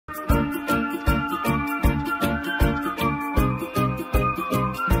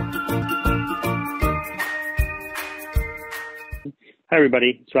Hi,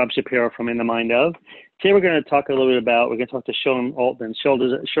 everybody. It's Rob Shapiro from In the Mind of. Today we're going to talk to Sean Altman. Sean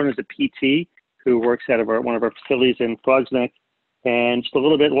is a PT who works out of one of our facilities in Frogs Neck. And just a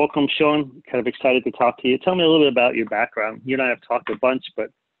little bit, welcome, Sean. Kind of excited to talk to you. Tell me a little bit about your background. You and I have talked a bunch, but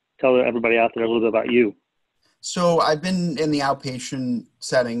tell everybody out there a little bit about you. So I've been in the outpatient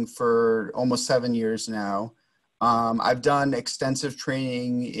setting for almost 7 years now. I've done extensive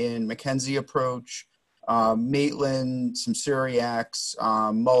training in Mckenzie approach, Maitland, some Syriacs,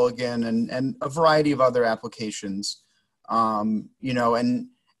 Mulligan, and a variety of other applications. And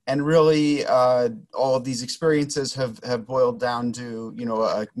really all of these experiences have boiled down to,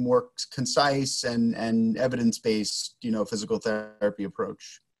 a more concise and evidence-based, physical therapy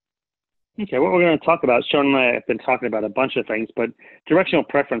approach. Okay, what we're going to talk about, Sean and I have been talking about a bunch of things, but directional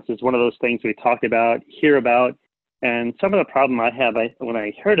preference is one of those things we talked about, hear about, and some of the problem I have when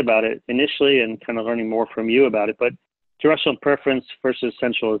I heard about it initially and kind of learning more from you about it, but directional preference versus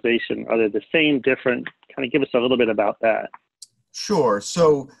centralization, are they the same, different? Kind of give us a little bit about that. Sure.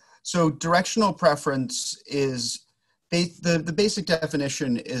 So directional preference is, the basic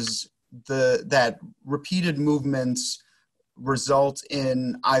definition is that repeated movements result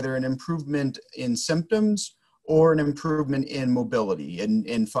in either an improvement in symptoms or an improvement in mobility,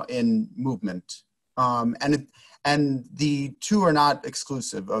 in movement. And the two are not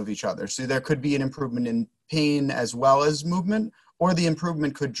exclusive of each other. So there could be an improvement in pain as well as movement, or the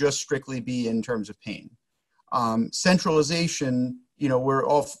improvement could just strictly be in terms of pain. Centralization, a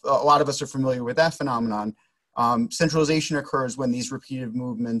lot of us are familiar with that phenomenon. Centralization occurs when these repeated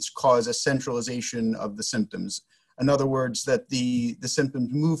movements cause a centralization of the symptoms. In other words, that the symptoms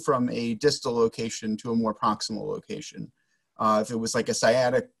move from a distal location to a more proximal location. If it was like a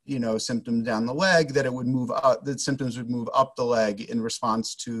sciatic, symptom down the leg, that it would move up, the symptoms would move up the leg in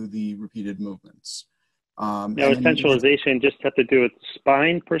response to the repeated movements. Now, is centralization just have to do with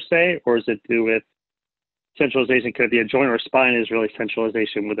spine per se, or is it do with centralization? Could it be a joint, or spine is really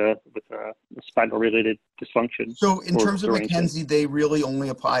centralization with a spinal related dysfunction? So in terms of Mckenzie, they really only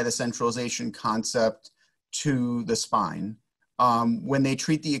apply the centralization concept to the spine. When they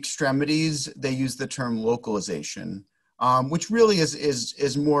treat the extremities, they use the term localization, which really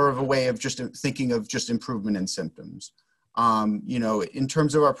is more of a way of just thinking of just improvement in symptoms. In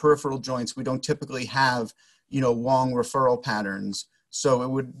terms of our peripheral joints, we don't typically have, long referral patterns. So it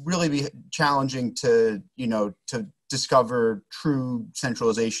would really be challenging to discover true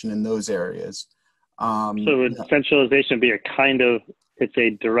centralization in those areas. So would centralization be it's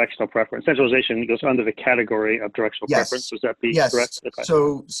a directional preference? Centralization goes under the category of directional preference. Would that be correct? Okay.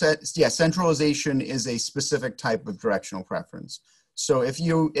 So centralization is a specific type of directional preference. So if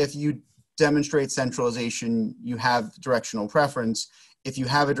you demonstrate centralization, you have directional preference. If you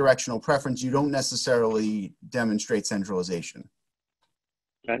have a directional preference, you don't necessarily demonstrate centralization.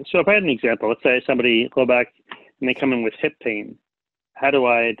 Okay. So if I had an example, let's say somebody go back and they come in with hip pain. How do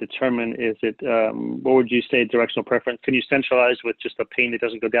I determine, is it, what would you say directional preference? Can you centralize with just a pain that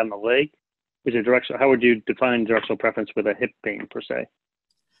doesn't go down the leg? Is it directional? How would you define directional preference with a hip pain per se?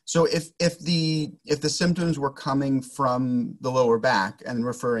 So if the symptoms were coming from the lower back and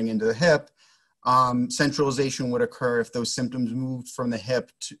referring into the hip, centralization would occur if those symptoms moved from the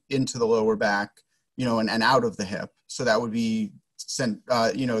hip into the lower back, and out of the hip. So that would be,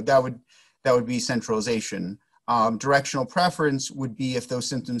 that would be centralization. Directional preference would be if those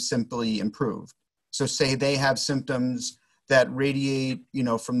symptoms simply improved. So say they have symptoms that radiate,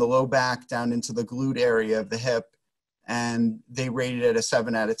 from the low back down into the glute area of the hip, and they rated at a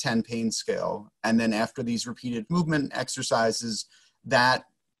 7 out of 10 pain scale. And then after these repeated movement exercises, that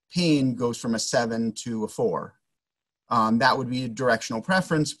pain goes from a 7 to a 4. That would be a directional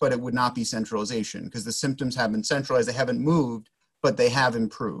preference, but it would not be centralization because the symptoms haven't centralized, they haven't moved, but they have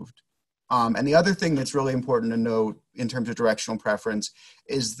improved. And the other thing that's really important to note in terms of directional preference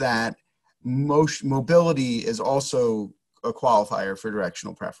is that mobility is also a qualifier for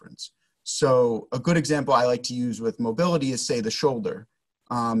directional preference. So a good example I like to use with mobility is, say, the shoulder.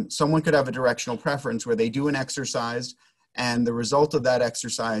 Someone could have a directional preference where they do an exercise and the result of that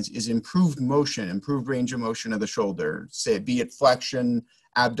exercise is improved motion, improved range of motion of the shoulder, say, be it flexion,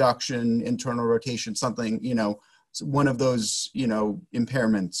 abduction, internal rotation, something, one of those,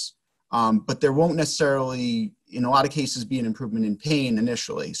 impairments. But there won't necessarily, in a lot of cases, be an improvement in pain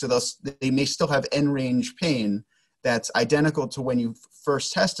initially. So they may still have end range pain that's identical to when you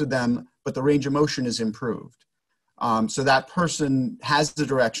first tested them, but the range of motion is improved. So that person has the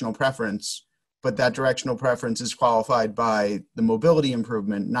directional preference, but that directional preference is qualified by the mobility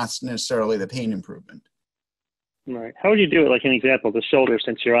improvement, not necessarily the pain improvement. Right. How would you do it? Like an example, the shoulder,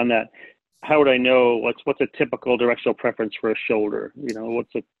 since you're on that. how would I know what's a typical directional preference for a shoulder? Is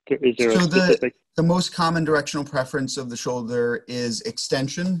there a So specific? the most common directional preference of the shoulder is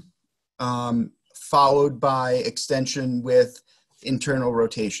extension, followed by extension with internal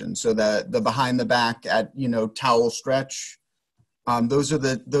rotation. So the behind the back at, towel stretch. Those are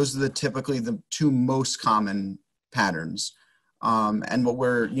the typically the two most common patterns. And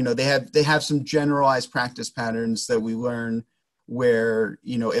what they have some generalized practice patterns that we learn where,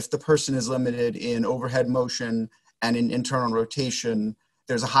 if the person is limited in overhead motion and in internal rotation,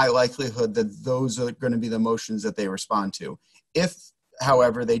 there's a high likelihood that those are going to be the motions that they respond to. If,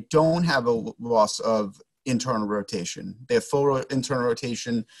 however, they don't have a loss of internal rotation, they have full internal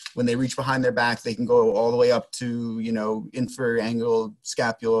rotation, when they reach behind their back, they can go all the way up to, inferior angle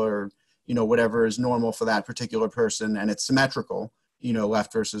scapula, or, whatever is normal for that particular person, and it's symmetrical,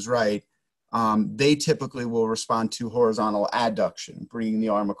 left versus right. They typically will respond to horizontal adduction, bringing the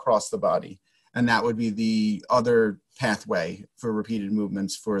arm across the body. And that would be the other pathway for repeated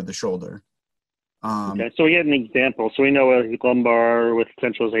movements for the shoulder. Okay, so we get an example. So we know with lumbar, with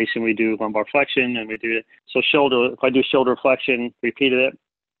centralization, we do lumbar flexion, and we do it. So shoulder, if I do shoulder flexion, repeated it,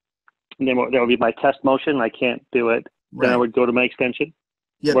 and then that would be my test motion. I can't do it. Right. Then I would go to my extension.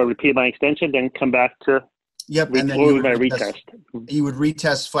 Yep. Where I repeat my extension, then come back to and then you would retest. You would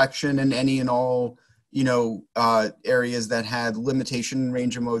retest flexion in any and all, areas that had limitation in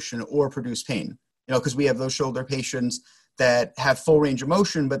range of motion or produce pain. Because we have those shoulder patients that have full range of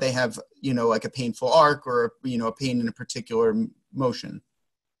motion, but they have, like a painful arc or, a pain in a particular motion.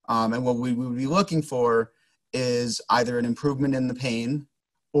 And what we would be looking for is either an improvement in the pain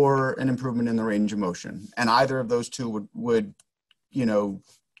or an improvement in the range of motion. And either of those two would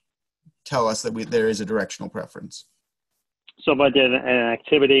tell us that there is a directional preference. So if I did an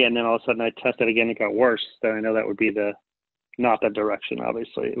activity and then all of a sudden I tested again, it got worse, then I know that would be not the direction,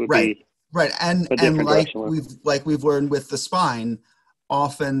 obviously. It would be right. And like we've learned with the spine,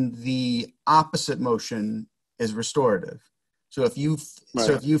 often the opposite motion is restorative. So if you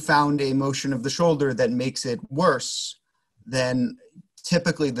found a motion of the shoulder that makes it worse, then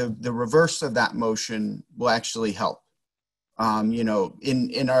typically the reverse of that motion will actually help.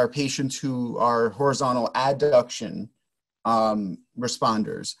 In our patients who are horizontal adduction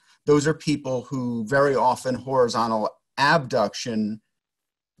responders, those are people who very often horizontal abduction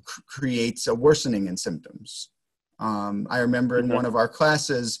creates a worsening in symptoms. I remember in one of our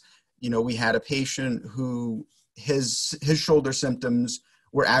classes, we had a patient who his shoulder symptoms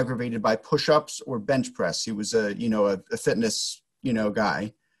were aggravated by push-ups or bench press. He was a fitness,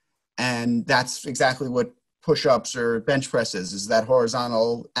 guy. And that's exactly what push-ups or bench presses is that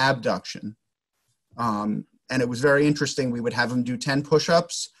horizontal abduction. And it was very interesting. We would have him do 10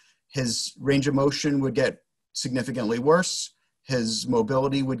 push-ups. His range of motion would get significantly worse. His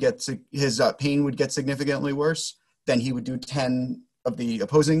mobility would his pain would get significantly worse. Then he would do 10 of the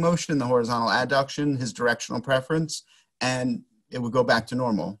opposing motion, the horizontal adduction, his directional preference, and it would go back to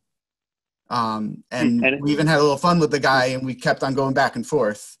normal. And we even had a little fun with the guy, and we kept on going back and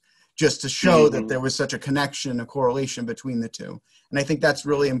forth just to show that there was such a connection, a correlation between the two. And I think that's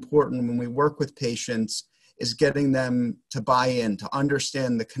really important when we work with patients, is getting them to buy in, to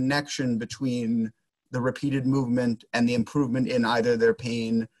understand the connection between the repeated movement and the improvement in either their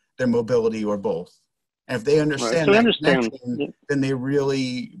pain, their mobility, or both. And if they understand connection, then they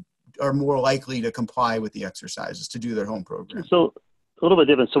really are more likely to comply with the exercises, to do their home program. So a little bit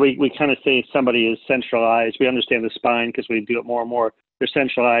different. So we kind of say somebody is centralized. We understand the spine because we do it more and more. They're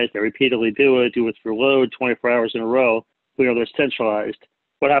centralized. They repeatedly do it through load 24 hours in a row. We know they're centralized.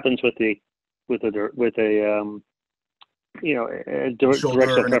 What happens with a directional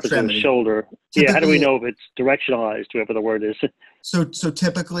preference in the shoulder? How do we know if it's directionalized, whatever the word is? So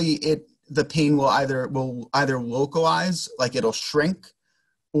typically the pain will either localize, like it'll shrink,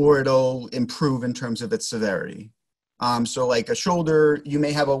 or it'll improve in terms of its severity. So like a shoulder, you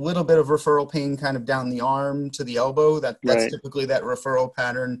may have a little bit of referral pain kind of down the arm to the elbow. That's typically that referral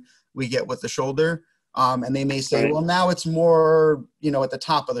pattern we get with the shoulder. And they may say, well, now it's more, at the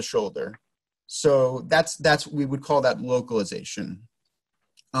top of the shoulder. So that's we would call that localization.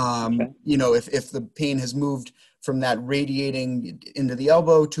 If the pain has moved from that radiating into the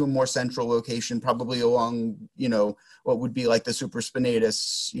elbow to a more central location, probably along, what would be like the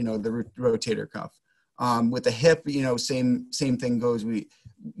supraspinatus, the rotator cuff. With the hip, same thing goes.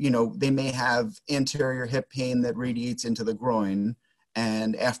 They may have anterior hip pain that radiates into the groin,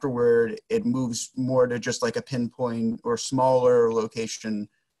 and afterward it moves more to just like a pinpoint or smaller location,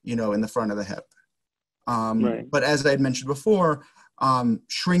 in the front of the hip. But as I had mentioned before,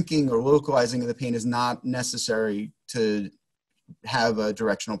 shrinking or localizing of the pain is not necessary to have a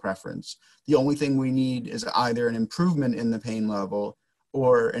directional preference. The only thing we need is either an improvement in the pain level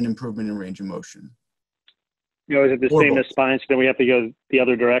or an improvement in range of motion. Is it the Or same both. as spine? So then we have to go the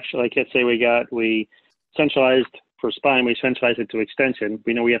other direction. Like, let's say we centralized for spine, we centralized it to extension.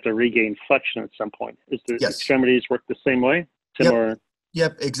 We know we have to regain flexion at some point. Is the Yes. extremities work the same way? Similar?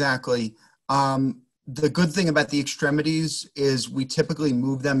 Yep, exactly. The good thing about the extremities is we typically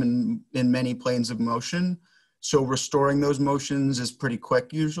move them in many planes of motion. So restoring those motions is pretty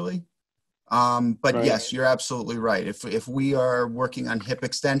quick usually. But Right. yes, you're absolutely right. If we are working on hip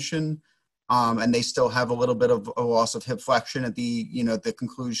extension, and they still have a little bit of a loss of hip flexion at the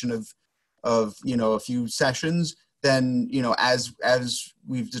conclusion of a few sessions, then as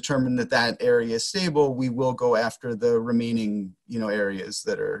we've determined that area is stable, we will go after the remaining areas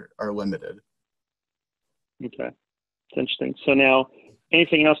that are limited. Okay. It's interesting. So now,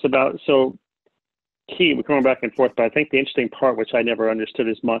 anything else about, so key, we're coming back and forth, but I think the interesting part, which I never understood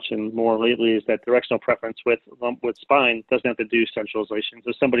as much and more lately, is that directional preference with spine doesn't have to do centralization.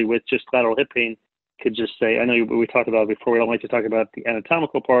 So somebody with just lateral hip pain could just say, I know we talked about it before, we don't like to talk about the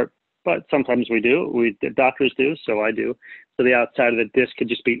anatomical part, but sometimes we do. The doctors do, so I do. So the outside of the disc could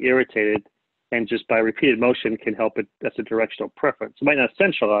just be irritated, and just by repeated motion can help it. That's a directional preference. It might not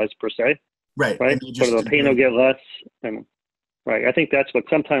centralize per se, Right. right? But the pain will get less. And right, I think that's what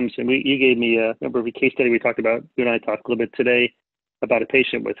sometimes. And you gave me remember the case study we talked about. You and I talked a little bit today about a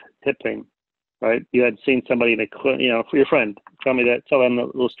patient with hip pain, right? You had seen somebody in a for your friend. Tell them a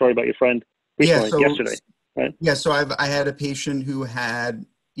little story about your friend recently, yesterday, right? Yeah, so I had a patient who had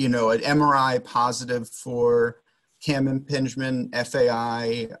an MRI positive for cam impingement,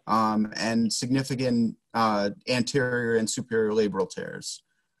 FAI, and significant anterior and superior labral tears.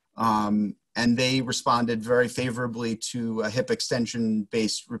 And they responded very favorably to a hip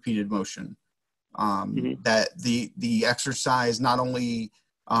extension-based repeated motion. That the exercise not only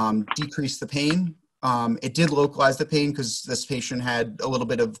decreased the pain, it did localize the pain because this patient had a little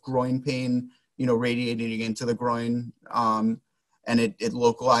bit of groin pain, radiating into the groin, and it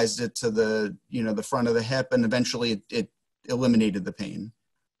localized it to the the front of the hip, and eventually it eliminated the pain.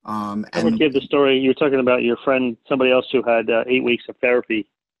 I would give the story. You were talking about your friend, somebody else who had 8 weeks of therapy.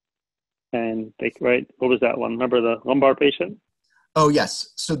 And what was that one? Remember the lumbar patient? Oh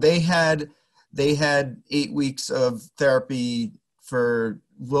yes. So they had 8 weeks of therapy for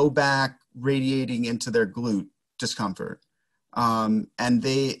low back radiating into their glute discomfort, and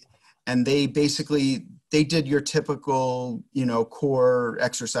they basically did your typical core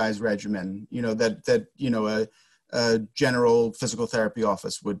exercise regimen that a general physical therapy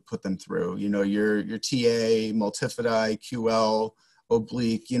office would put them through. Your TA, multifidi, QL,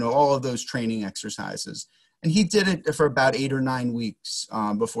 oblique, all of those training exercises. And he did it for about 8 or 9 weeks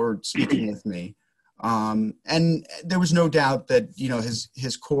before speaking with me. And there was no doubt that,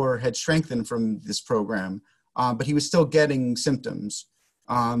 his core had strengthened from this program, but he was still getting symptoms.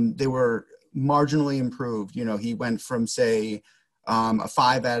 They were marginally improved. He went from, say, a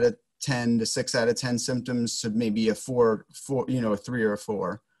 5 out of 10 to 6 out of 10 symptoms to maybe a 4, a 3 or a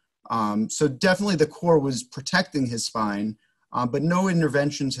 4. So definitely the core was protecting his spine. But no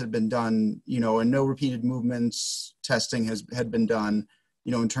interventions had been done, and no repeated movements testing had been done,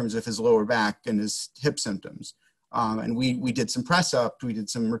 in terms of his lower back and his hip symptoms. And we did some press up, we did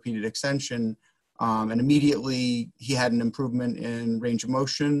some repeated extension, and immediately he had an improvement in range of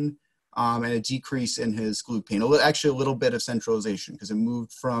motion and a decrease in his glute pain. Actually, a little bit of centralization because it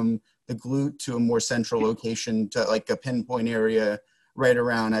moved from the glute to a more central location to like a pinpoint area right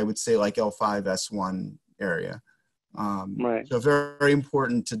around, I would say, like L5, S1 area. Right. So very, very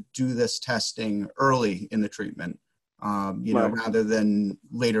important to do this testing early in the treatment, rather than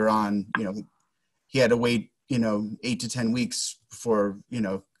later on. He had to wait 8 to 10 weeks before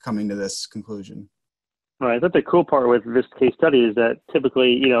coming to this conclusion. Right. That's the cool part with this case study is that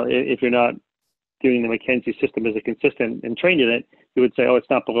typically, if you're not doing the Mckenzie system as a consistent and trained in it, you would say, oh, it's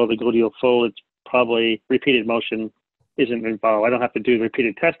not below the gluteal fold. It's probably repeated motion isn't involved. I don't have to do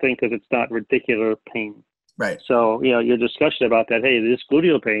repeated testing because it's not radicular pain. Right. So, your discussion about that, hey, this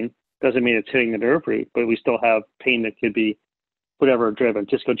gluteal pain doesn't mean it's hitting the nerve root, but we still have pain that could be whatever driven,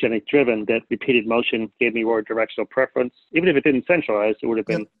 discogenic driven, that repeated motion gave me more directional preference. Even if it didn't centralize, it would have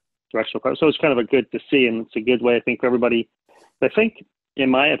been directional preference. So it's kind of a good to see, and it's a good way, I think, for everybody. I think,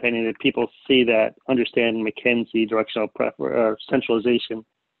 in my opinion, that people see that, understand Mckenzie directional centralization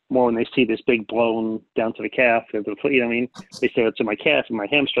more when they see this big blown down to the calf, or the foot, they say it's in my calf and my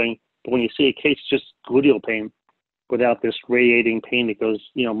hamstring. But when you see a case just gluteal pain without this radiating pain that goes,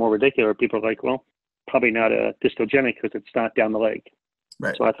 more radicular, people are like, well, probably not a discogenic because it's not down the leg.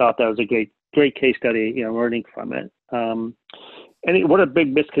 Right. So I thought that was a great case study, learning from it. What are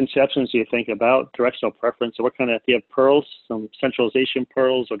big misconceptions do you think about directional preference? So what kind of, do you have pearls, some centralization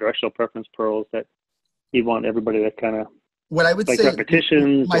pearls or directional preference pearls that you want everybody to kind of, what I would like say,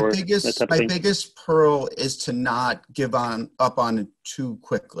 repetitions my or that biggest type of thing? pearl is to not give up on it too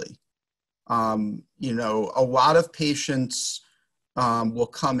quickly. You know, a lot of patients will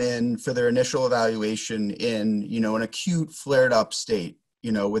come in for their initial evaluation in, you know, an acute flared up state,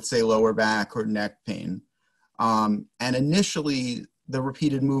 you know, with say lower back or neck pain. And initially, the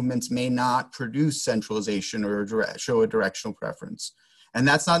repeated movements may not produce centralization or show a directional preference. And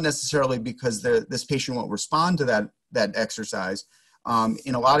that's not necessarily because this patient won't respond to that exercise.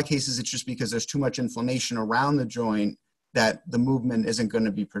 In a lot of cases, it's just because there's too much inflammation around the joint that the movement isn't going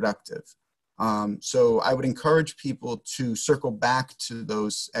to be productive. So I would encourage people to circle back to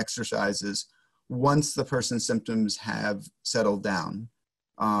those exercises once the person's symptoms have settled down.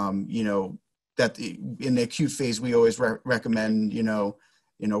 You know, that in the acute phase, we always recommend,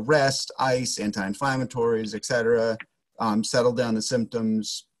 rest, ice, anti-inflammatories, et cetera, settle down the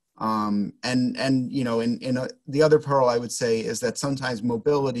symptoms. The other pearl I would say is that sometimes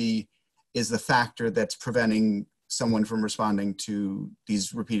mobility is the factor that's preventing someone from responding to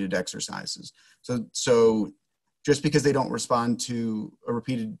these repeated exercises. So just because they don't respond to a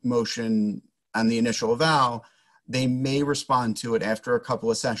repeated motion on the initial eval, they may respond to it after a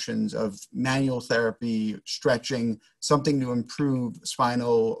couple of sessions of manual therapy, stretching, something to improve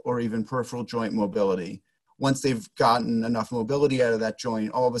spinal or even peripheral joint mobility. Once they've gotten enough mobility out of that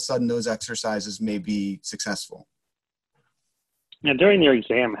joint, all of a sudden those exercises may be successful. Now, during your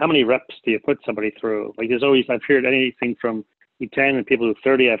exam, how many reps do you put somebody through? Like there's always, I've heard anything from 10 and people who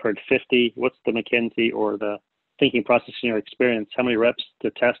 30, I've heard 50. What's the Mckenzie or the thinking process in your experience? How many reps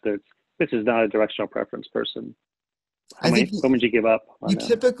to test it? This is not a directional preference person. How would you give up? You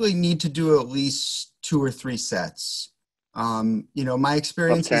typically need to do at least 2 or 3 sets. My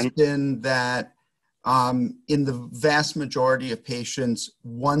experience has been that in the vast majority of patients,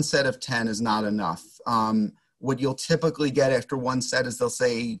 1 set of 10 is not enough. What you'll typically get after 1 set is they'll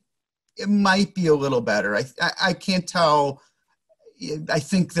say, it might be a little better. I can't tell. I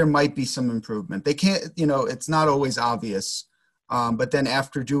think there might be some improvement. They can't, it's not always obvious. But then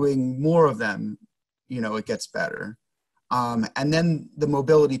after doing more of them, it gets better. And then the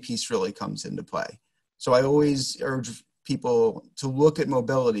mobility piece really comes into play. So I always urge people to look at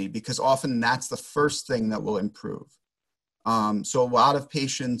mobility because often that's the first thing that will improve. So a lot of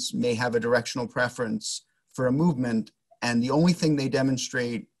patients may have a directional preference for a movement, and the only thing they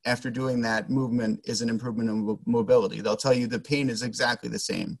demonstrate after doing that movement is an improvement in mobility. They'll tell you the pain is exactly the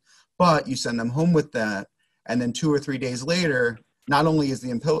same, but you send them home with that, and then 2 or 3 days later, not only is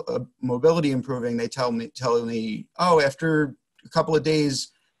the mobility improving, they tell me, oh, after a couple of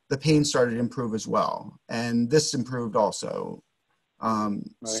days, the pain started to improve as well. And this improved also. Right.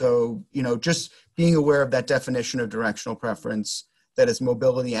 So, just being aware of that definition of directional preference, that is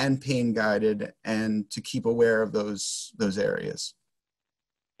mobility and pain guided, and to keep aware of those areas.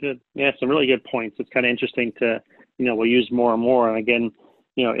 Good. Yeah, some really good points. It's kind of interesting to, we'll use more and more. And again,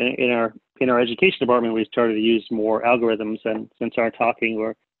 in our education department, we started to use more algorithms, and since our talking,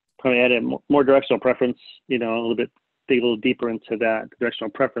 we're probably added more directional preference, dig a little deeper into that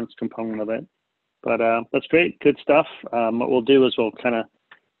directional preference component of it. But that's great. Good stuff. What we'll do is we'll kind of,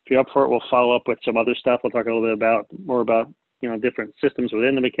 if you're up for it, we'll follow up with some other stuff. We'll talk a little bit more about different systems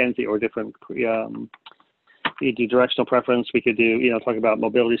within the Mckenzie or different, you do directional preference. We could do, talk about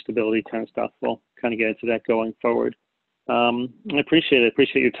mobility, stability kind of stuff. We'll kind of get into that going forward. I appreciate it.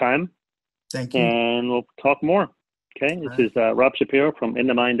 Appreciate your time. Thank you. And we'll talk more. Okay. All This is Rob Shapiro from In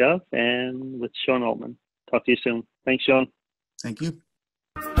the Mind of, and with Sean Altman. Talk to you soon. Thanks, Sean. Thank you.